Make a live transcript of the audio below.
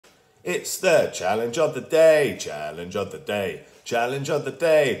It's the challenge of the day, challenge of the day, challenge of the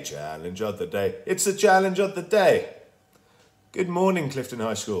day, challenge of the day. It's the challenge of the day. Good morning, Clifton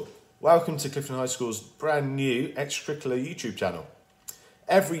High School. Welcome to Clifton High School's brand new extracurricular YouTube channel.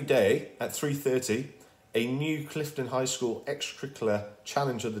 Every day at 3:30, a new Clifton High School extracurricular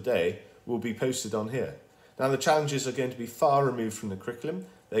challenge of the day will be posted on here. Now, the challenges are going to be far removed from the curriculum.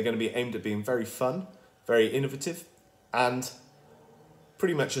 They're going to be aimed at being very fun, very innovative, and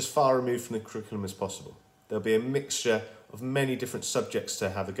pretty much as far removed from the curriculum as possible. There'll be a mixture of many different subjects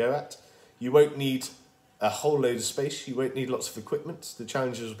to have a go at. You won't need a whole load of space. You won't need lots of equipment. The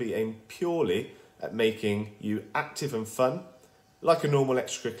challenges will be aimed purely at making you active and fun, like a normal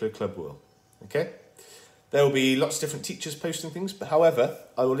extracurricular club will. Okay? There will be lots of different teachers posting things, but however,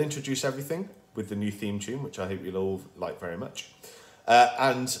 I will introduce everything with the new theme tune, which I hope you'll all like very much.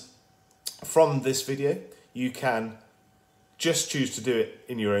 And from this video, you can just choose to do it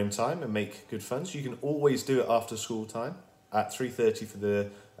in your own time and make good fun. So you can always do it after school time at 3:30 for the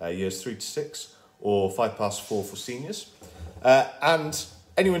years 3 to 6 or 4:05 for seniors. And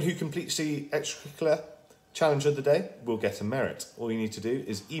anyone who completes the extracurricular challenge of the day will get a merit. All you need to do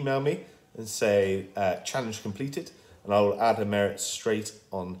is email me and say challenge completed, and I will add a merit straight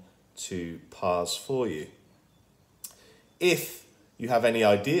on to PARS for you. If you have any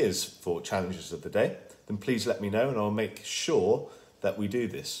ideas for challenges of the day, then please let me know and I'll make sure that we do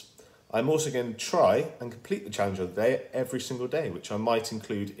this. I'm also going to try and complete the challenge of the day every single day, which I might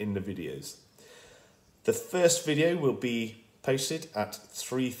include in the videos. The first video will be posted at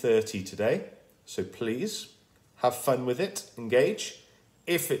 3:30 today, so please have fun with it, engage.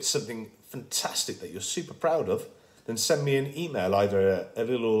 If it's something fantastic that you're super proud of, then send me an email, either a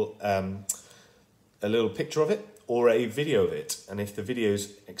little picture of it or a video of it. And if the video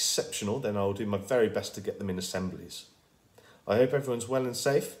is exceptional, then I'll do my very best to get them in assemblies. I hope everyone's well and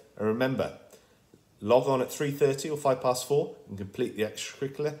safe. And remember, log on at 3:30 or 4:05 and complete the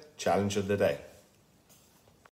extracurricular challenge of the day.